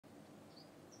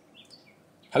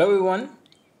Hello everyone,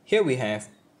 here we have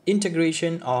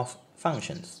integration of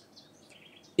functions.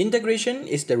 Integration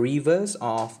is the reverse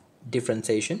of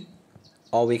differentiation,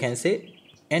 or we can say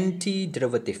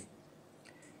antiderivative.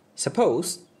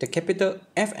 Suppose the capital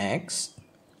Fx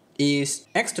is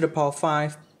x to the power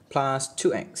 5 plus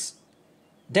 2x.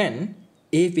 Then,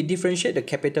 if we differentiate the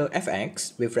capital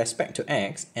Fx with respect to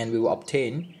x, and we will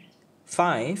obtain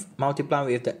 5 multiplied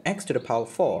with the x to the power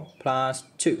 4 plus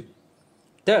 2.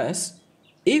 Thus,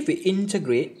 if we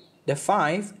integrate the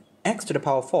 5 x to the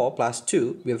power 4 plus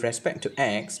 2 with respect to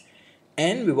x,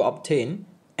 and we will obtain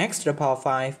x to the power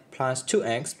 5 plus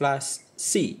 2x plus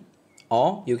c,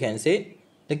 or you can say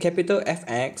the capital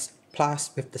Fx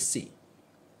plus with the c.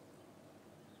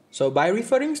 So by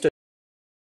referring to,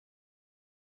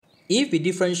 if we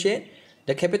differentiate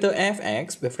the capital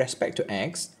Fx with respect to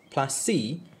x plus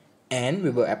c, and we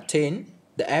will obtain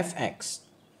the Fx.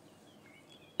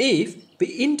 If we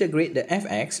integrate the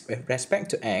Fx with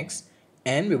respect to x,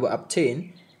 and we will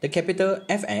obtain the capital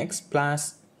Fx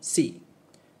plus c.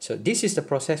 So this is the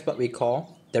process what we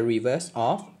call the reverse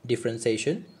of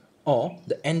differentiation or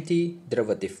the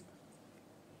antiderivative.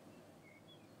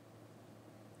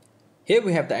 Here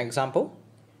we have the example.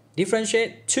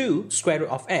 Differentiate 2 square root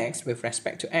of x with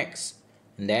respect to x,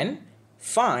 and then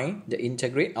find the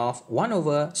integrate of 1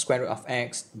 over square root of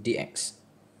x dx.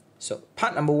 So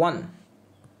part number 1.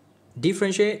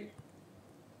 Differentiate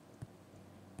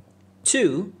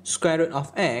 2 square root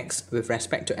of x with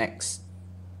respect to x,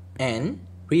 and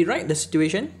rewrite the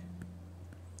situation.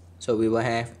 So we will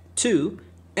have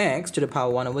 2x to the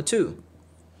power 1 over 2.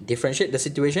 Differentiate the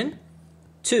situation.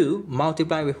 2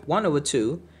 multiplied with 1 over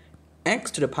 2,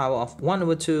 x to the power of 1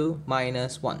 over 2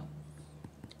 minus 1.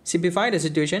 Simplify the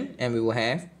situation, and we will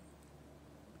have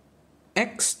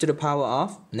x to the power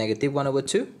of negative 1 over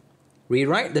 2.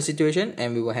 Rewrite the situation,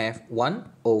 and we will have 1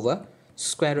 over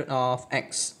square root of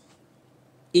x.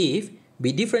 If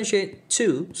we differentiate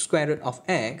 2 square root of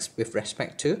x with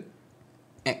respect to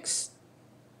x.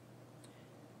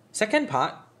 Second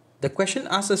part, the question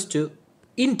asks us to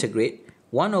integrate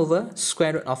 1 over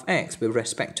square root of x with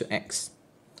respect to x.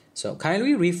 So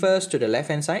kindly refers to the left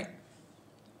hand side.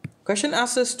 Question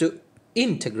asks us to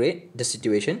integrate the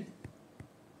situation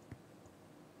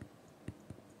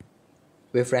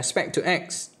with respect to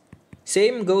x.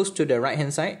 Same goes to the right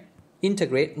hand side.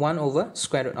 Integrate 1 over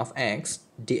square root of x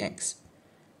dx.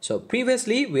 So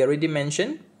previously we already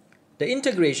mentioned the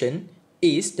integration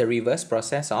is the reverse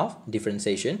process of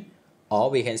differentiation, or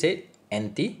we can say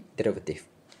antiderivative.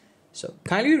 So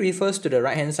kindly refers to the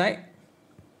right hand side.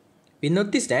 We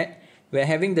notice that we are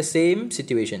having the same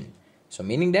situation. So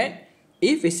meaning that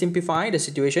if we simplify the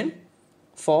situation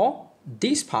for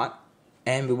this part,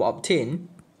 and we will obtain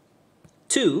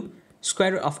 2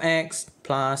 square root of x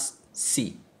plus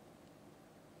c.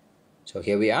 So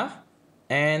here we are,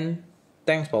 and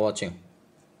thanks for watching.